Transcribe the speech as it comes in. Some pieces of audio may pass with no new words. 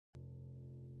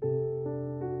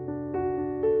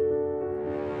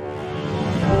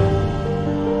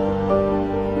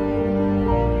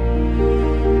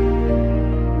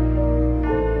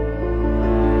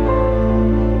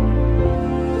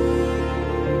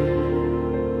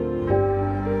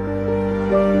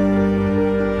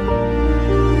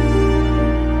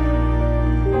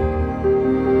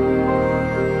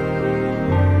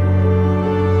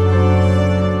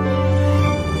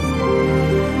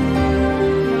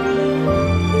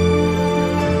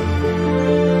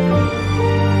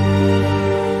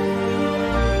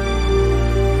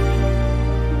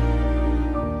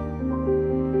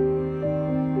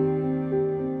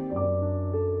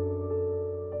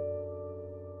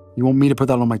You want me to put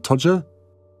that on my Tudor?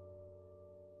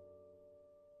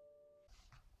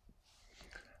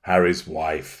 Harry's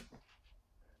wife.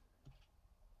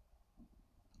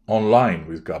 Online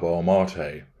with Gabor,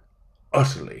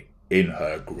 utterly in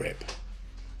her grip.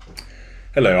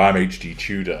 Hello, I'm HG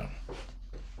Tudor.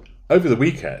 Over the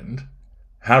weekend,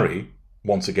 Harry,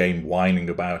 once again whining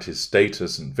about his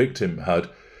status and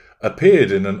victimhood, appeared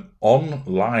in an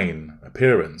online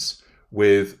appearance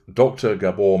with Dr.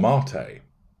 Gabor.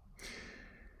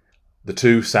 The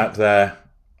two sat there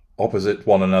opposite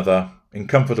one another in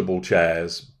comfortable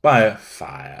chairs by a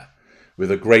fire,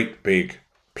 with a great big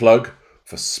plug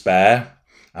for Spare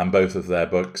and both of their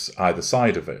books either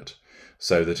side of it,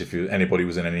 so that if anybody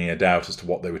was in any doubt as to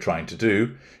what they were trying to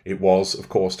do, it was, of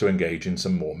course, to engage in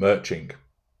some more merching.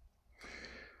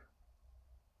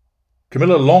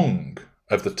 Camilla Long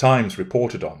of The Times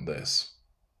reported on this,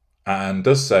 and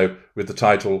does so with the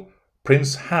title,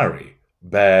 "Prince Harry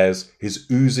Bears His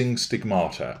Oozing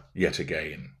Stigmata Yet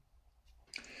Again."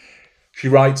 She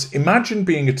writes, "Imagine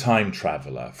being a time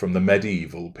traveller from the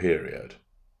medieval period.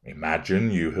 Imagine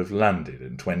you have landed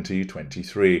in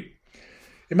 2023.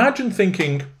 Imagine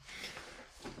thinking,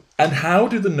 and how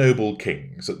do the noble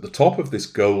kings at the top of this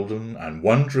golden and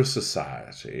wondrous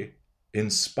society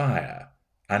inspire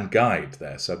and guide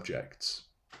their subjects?"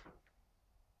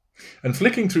 And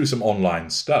flicking through some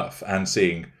online stuff and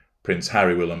seeing Prince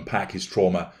Harry will unpack his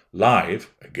trauma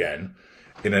live, again,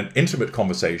 in an intimate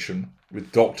conversation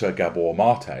with Dr. Gabor.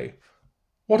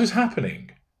 What is happening?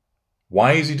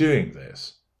 Why is he doing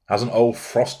this? Hasn't old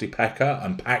Frosty Pecker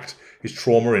unpacked his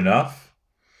trauma enough?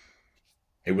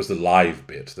 It was the live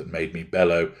bit that made me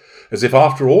bellow, as if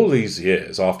after all these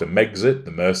years, after Megxit, the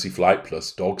Mercy Flight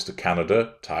plus Dogs to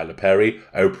Canada, Tyler Perry,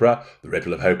 Oprah, the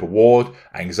Ripple of Hope Award,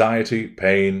 anxiety,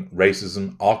 pain,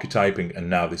 racism, archetyping, and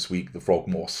now this week the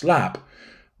Frogmore slap,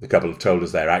 the couple have told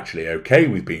us they're actually okay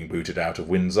with being booted out of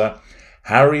Windsor,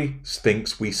 Harry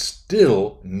thinks we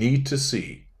still need to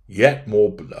see yet more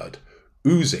blood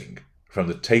oozing from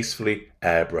the tastefully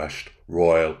airbrushed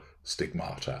royal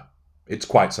stigmata. It's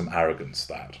quite some arrogance,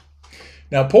 that.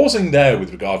 Now, pausing there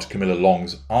with regard to Camilla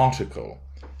Long's article,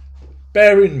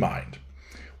 bear in mind,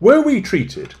 were we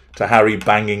treated to Harry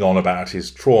banging on about his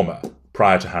trauma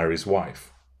prior to Harry's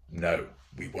wife? No,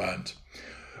 we weren't.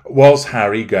 Was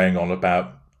Harry going on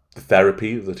about the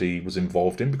therapy that he was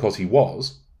involved in because he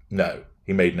was? No,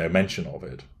 he made no mention of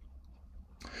it.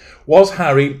 Was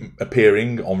Harry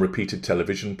appearing on repeated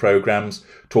television programmes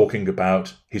talking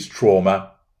about his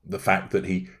trauma, the fact that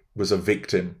he was a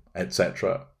victim,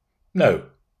 etc.? No,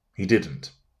 he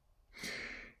didn't.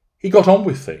 He got on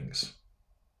with things.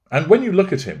 And when you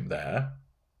look at him there,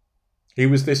 he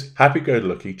was this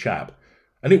happy-go-lucky chap.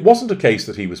 And it wasn't a case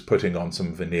that he was putting on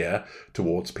some veneer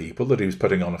towards people, that he was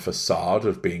putting on a facade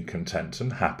of being content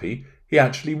and happy. He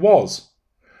actually was.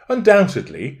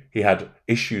 Undoubtedly, he had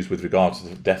issues with regard to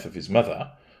the death of his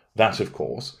mother. That, of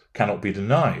course, cannot be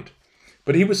denied.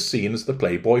 But he was seen as the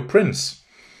playboy prince.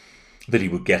 That he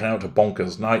would get out a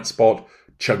bonkers night spot,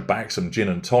 chug back some gin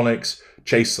and tonics,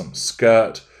 chase some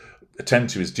skirt,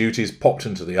 attend to his duties, popped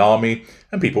into the army,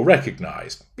 and people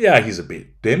recognised, yeah, he's a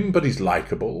bit dim, but he's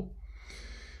likeable.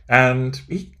 And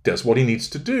he does what he needs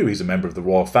to do. He's a member of the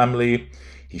royal family.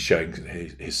 He's showing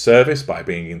his service by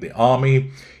being in the army.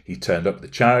 He turned up the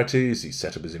charities. He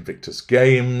set up his Invictus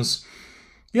Games.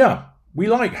 Yeah, we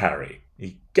like Harry.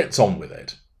 He gets on with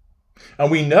it. And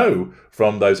we know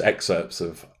from those excerpts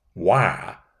of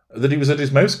Wah that he was at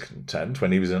his most content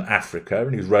when he was in Africa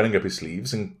and he was rolling up his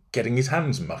sleeves and getting his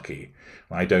hands mucky.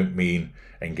 I don't mean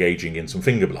engaging in some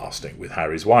finger blasting with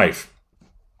Harry's wife.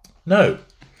 No.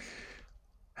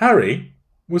 Harry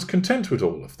was content with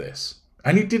all of this.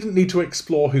 And he didn't need to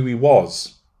explore who he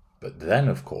was. But then,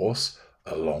 of course,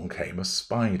 along came a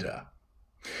spider.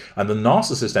 And the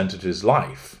narcissist entered his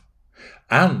life.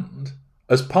 And,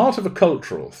 as part of a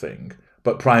cultural thing,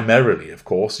 but primarily, of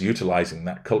course, utilising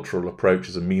that cultural approach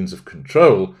as a means of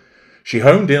control, she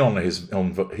honed in on his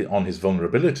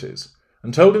vulnerabilities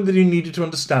and told him that he needed to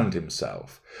understand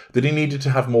himself, that he needed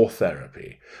to have more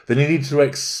therapy, that he needed to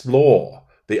explore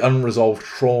the unresolved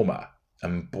trauma.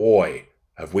 And boy,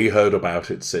 have we heard about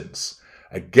it since.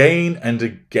 Again and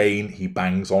again he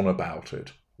bangs on about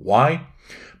it. Why?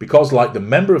 Because like the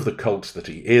member of the cult that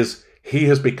he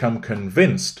has become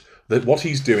convinced that what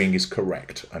he's doing is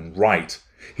correct and right.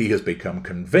 He has become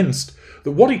convinced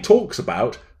that what he talks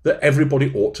about, that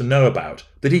everybody ought to know about,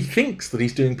 that he thinks that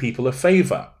he's doing people a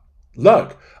favour.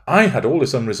 Look, I had all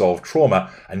this unresolved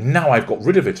trauma and now I've got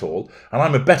rid of it all and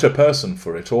I'm a better person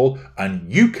for it all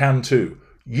and you can too.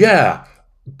 Yeah,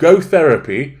 go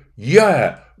therapy.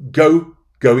 Yeah,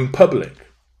 going public.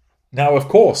 Now, of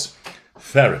course,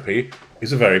 therapy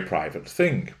is a very private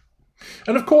thing.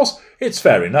 And of course, it's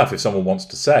fair enough if someone wants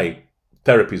to say,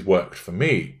 therapy's worked for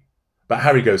me. But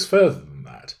Harry goes further than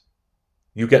that.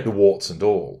 You get the warts and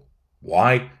all.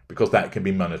 Why? Because that can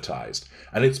be monetized.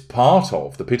 And it's part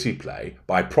of the pity play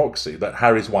by proxy that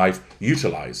Harry's wife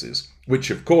utilises, which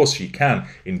of course she can,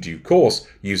 in due course,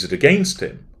 use it against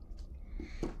him.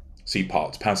 See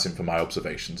parts passing for my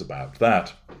observations about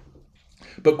that.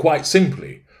 But quite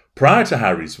simply, prior to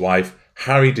Harry's wife,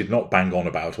 Harry did not bang on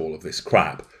about all of this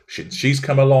crap. Since she's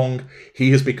come along,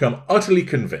 he has become utterly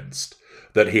convinced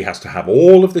that he has to have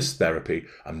all of this therapy,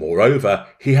 and moreover,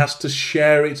 he has to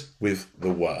share it with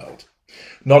the world.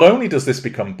 Not only does this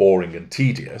become boring and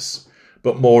tedious,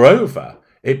 but moreover,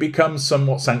 it becomes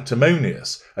somewhat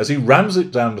sanctimonious as he rams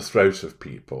it down the throat of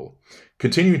people,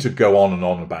 continuing to go on and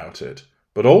on about it.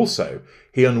 But also,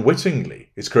 he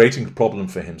unwittingly is creating a problem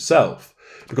for himself,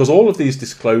 because all of these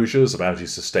disclosures about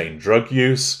his sustained drug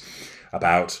use,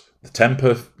 about the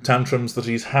temper tantrums that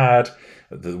he's had,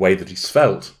 the way that he's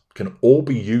felt, can all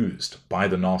be used by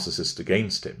the narcissist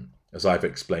against him, as I've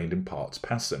explained in parts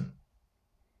passing.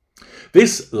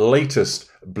 This latest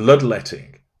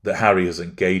bloodletting that Harry has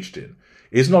engaged in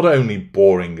is not only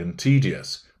boring and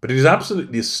tedious, but it is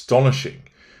absolutely astonishing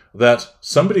that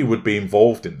somebody would be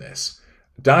involved in this,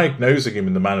 diagnosing him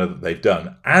in the manner that they've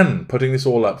done, and putting this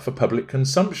all up for public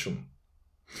consumption.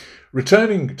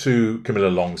 Returning to Camilla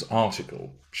Long's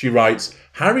article, she writes,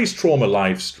 Harry's trauma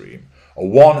live stream, a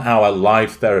 1-hour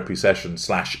live therapy session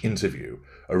 / interview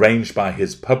arranged by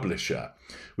his publisher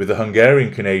with the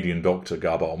Hungarian-Canadian doctor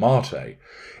Gabor Marte,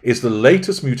 is the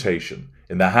latest mutation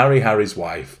in the Harry's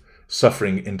wife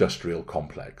suffering industrial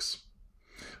complex.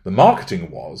 The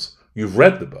marketing was, you've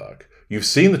read the book, you've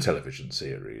seen the television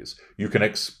series, you can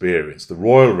experience the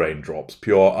royal raindrops,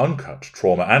 pure uncut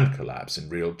trauma and collapse in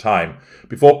real time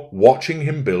before watching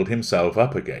him build himself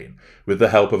up again with the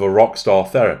help of a rock star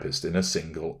therapist in a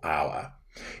single hour.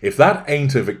 If that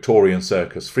ain't a Victorian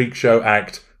circus freak show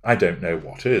act, I don't know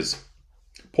what is.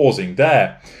 Pausing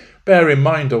there, bear in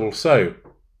mind also,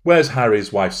 where's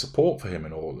Harry's wife's support for him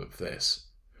in all of this?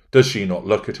 Does she not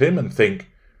look at him and think,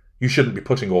 you shouldn't be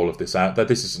putting all of this out there,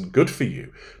 this isn't good for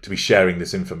you to be sharing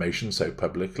this information so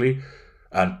publicly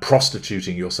and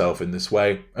prostituting yourself in this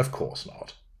way? Of course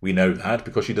not. We know that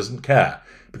because she doesn't care,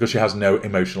 because she has no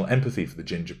emotional empathy for the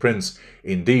Ginger Prince.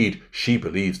 Indeed, she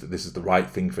believes that this is the right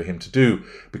thing for him to do,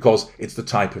 because it's the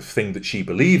type of thing that she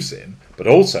believes in, but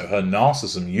also her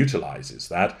narcissism utilises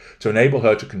that to enable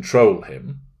her to control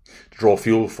him, to draw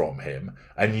fuel from him,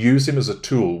 and use him as a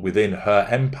tool within her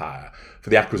empire for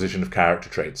the acquisition of character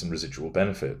traits and residual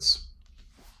benefits.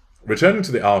 Returning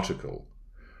to the article,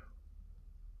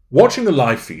 watching the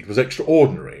live feed was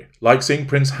extraordinary, like seeing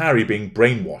Prince Harry being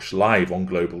brainwashed live on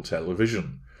global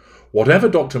television. Whatever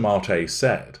Dr. Marte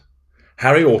said,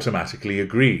 Harry automatically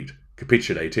agreed,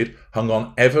 capitulated, hung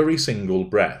on every single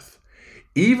breath.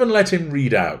 Even let him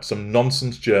read out some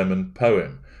nonsense German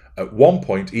poem, at one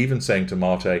point even saying to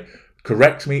Marte,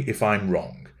 correct me if I'm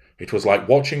wrong. It was like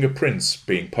watching a prince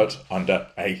being put under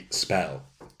a spell.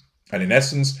 And in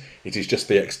essence, it is just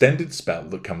the extended spell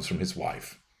that comes from his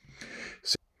wife.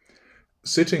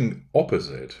 Sitting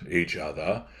opposite each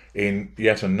other in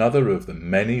yet another of the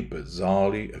many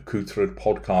bizarrely accoutred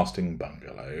podcasting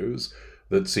bungalows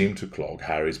that seem to clog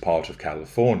Harry's part of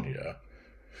California,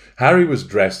 Harry was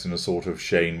dressed in a sort of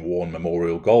Shane Warne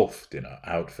Memorial Golf dinner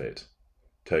outfit.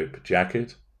 Taupe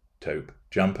jacket, taupe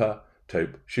jumper,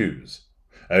 taupe shoes.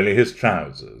 Only his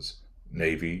trousers,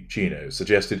 navy chinos,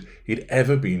 suggested he'd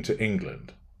ever been to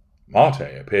England.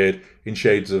 Marte appeared in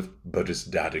shades of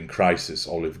Buddhist dad in crisis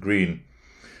olive green.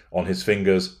 On his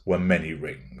fingers were many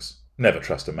rings. Never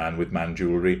trust a man with man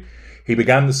jewellery. He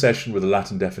began the session with a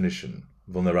Latin definition.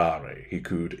 Vulnerare,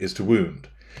 hicud, is to wound.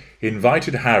 He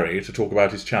invited Harry to talk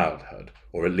about his childhood,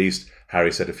 or at least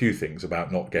Harry said a few things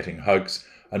about not getting hugs,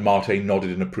 and Marte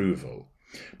nodded in approval.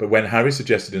 But when Harry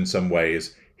suggested in some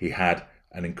ways he had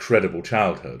an incredible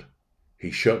childhood,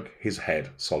 he shook his head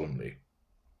solemnly.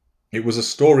 It was a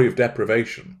story of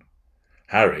deprivation.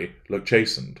 Harry looked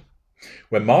chastened.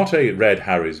 When Marte read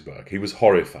Harry's book, he was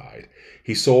horrified.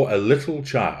 He saw a little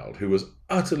child who was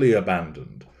utterly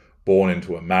abandoned, born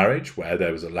into a marriage where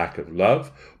there was a lack of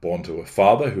love, born to a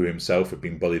father who himself had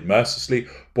been bullied mercilessly,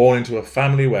 born into a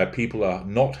family where people are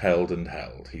not held and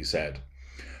held, he said.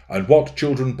 And what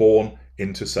children born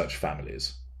into such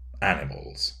families?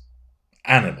 Animals.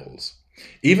 Animals.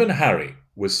 Even Harry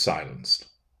was silenced.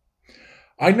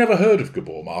 I'd never heard of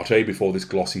Gabor Marte before this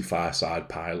glossy fireside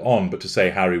pile on, but to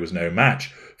say Harry was no match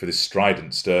for this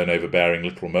strident, stern, overbearing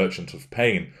little merchant of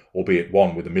pain, albeit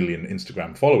one with 1 million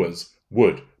Instagram followers,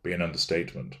 would be an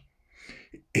understatement.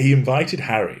 He invited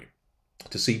Harry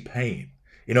to see pain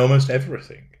in almost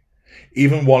everything,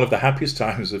 even one of the happiest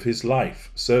times of his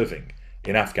life serving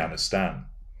in Afghanistan.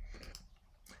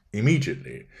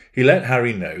 Immediately, he let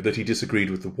Harry know that he disagreed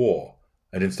with the war,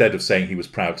 and instead of saying he was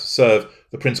proud to serve,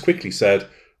 the prince quickly said,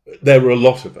 "There were a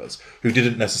lot of us who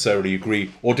didn't necessarily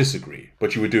agree or disagree,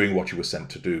 but you were doing what you were sent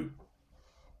to do."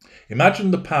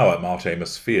 Imagine the power Markle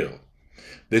must feel.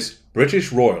 This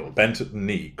British royal, bent at the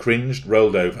knee, cringed,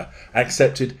 rolled over,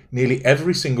 accepted nearly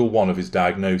every single one of his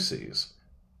diagnoses.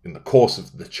 In the course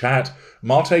of the chat,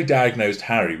 Markle diagnosed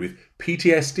Harry with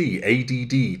PTSD,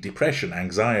 ADD, depression,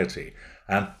 anxiety,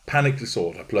 and panic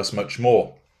disorder, plus much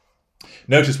more.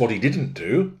 Notice what he didn't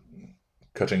do,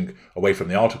 cutting away from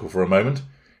the article for a moment,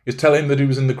 is tell him that he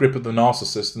was in the grip of the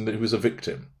narcissist and that he was a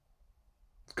victim.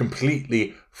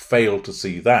 Completely failed to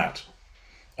see that.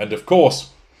 And of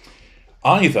course,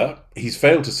 either he's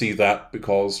failed to see that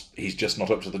because he's just not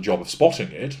up to the job of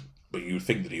spotting it, but you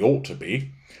think that he ought to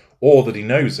be, or that he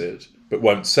knows it, but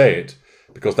won't say it,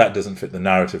 because that doesn't fit the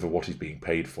narrative of what he's being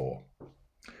paid for.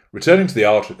 Returning to the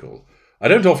article, "I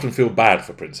don't often feel bad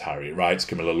for Prince Harry," writes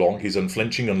Camilla Long. "He's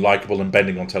unflinching, unlikable and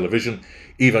bending on television,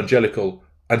 evangelical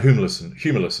and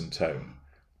humorless in tone.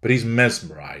 But he's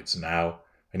mesmerised now,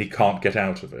 and he can't get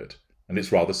out of it, and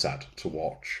it's rather sad to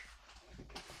watch."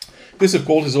 This, of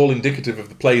course, is all indicative of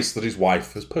the place that his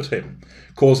wife has put him,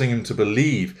 causing him to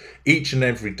believe each and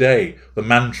every day the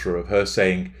mantra of her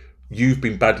saying, "You've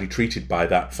been badly treated by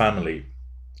that family.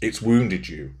 It's wounded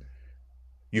you.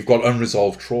 You've got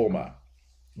unresolved trauma.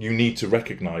 You need to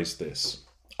recognise this.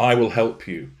 I will help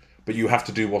you, but you have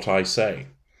to do what I say.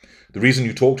 The reason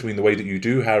you talk to me in the way that you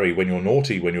do, Harry, when you're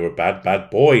naughty, when you're a bad, bad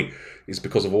boy, is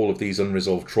because of all of these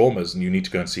unresolved traumas, and you need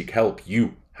to go and seek help.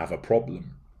 You have a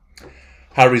problem."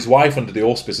 Harry's wife, under the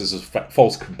auspices of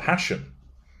false compassion,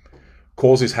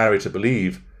 causes Harry to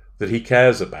believe that he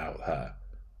cares about her.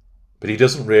 But he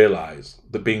doesn't realise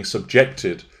that being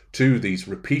subjected to these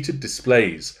repeated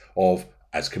displays of,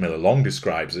 as Camilla Long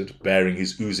describes it, bearing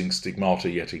his oozing stigmata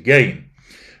yet again,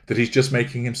 that he's just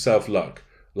making himself look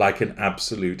like an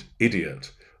absolute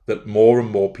idiot that more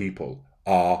and more people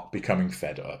are becoming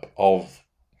fed up of.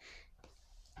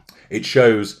 It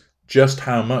shows just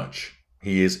how much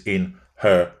he is in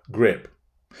her grip,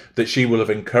 that she will have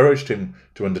encouraged him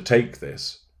to undertake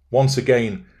this, once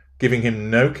again giving him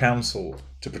no counsel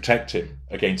to protect him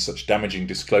against such damaging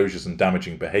disclosures and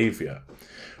damaging behaviour,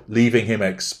 leaving him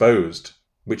exposed,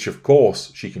 which of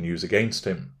course she can use against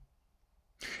him.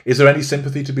 Is there any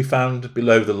sympathy to be found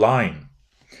below the line?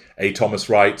 A. Thomas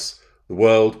writes, "The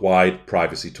worldwide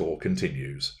privacy tour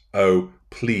continues. Oh,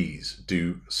 please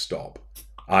do stop."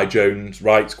 I. Jones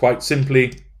writes quite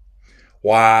simply,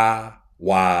 "Wah,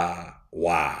 wah,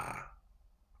 wah."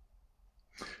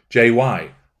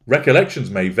 J.Y.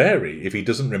 Recollections may vary if he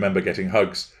doesn't remember getting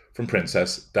hugs from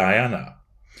Princess Diana.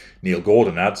 Neil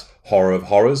Gordon adds, "Horror of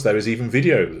horrors, there is even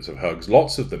videos of hugs,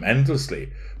 lots of them,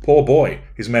 endlessly. Poor boy,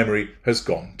 his memory has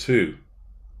gone too."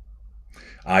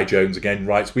 I. Jones again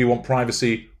writes, "We want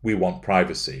privacy, we want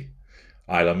privacy."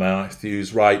 Isla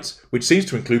Matthews writes, "Which seems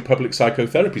to include public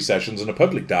psychotherapy sessions and a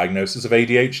public diagnosis of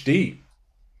ADHD."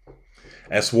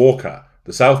 S. Walker,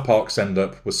 "The South Park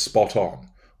send-up was spot on.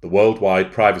 The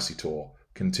worldwide privacy tour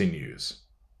continues."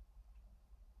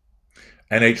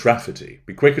 N.H. Rafferty,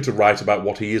 "Be quicker to write about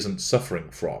what he isn't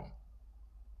suffering from."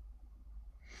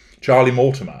 Charlie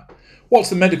Mortimer, "What's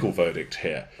the medical verdict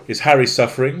here? Is Harry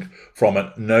suffering from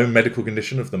a known medical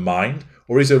condition of the mind,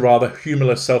 or is he a rather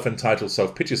humorless, self-entitled,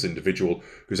 self-piteous individual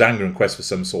whose anger and quest for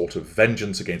some sort of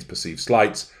vengeance against perceived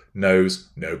slights knows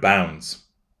no bounds?"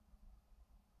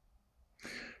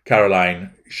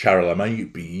 Caroline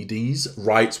Charalamides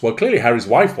writes, "Well, clearly Harry's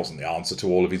wife wasn't the answer to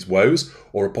all of his woes,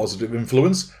 or a positive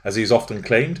influence, as he's often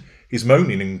claimed. His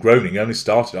moaning and groaning only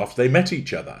started after they met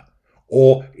each other.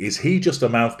 Or is he just a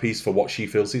mouthpiece for what she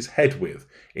fills his head with,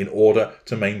 in order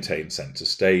to maintain centre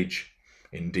stage?"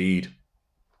 Indeed.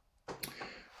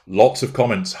 Lots of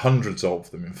comments, hundreds of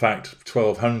them, in fact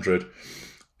 1,200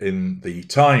 in the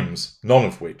Times, none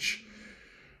of which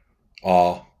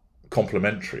are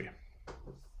complimentary.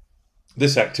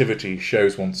 This activity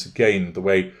shows once again the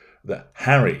way that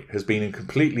Harry has been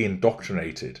completely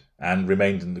indoctrinated and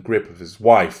remained in the grip of his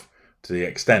wife to the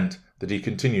extent that he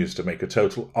continues to make a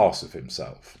total arse of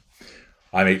himself.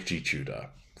 I'm H.G. Tudor.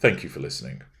 Thank you for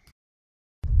listening.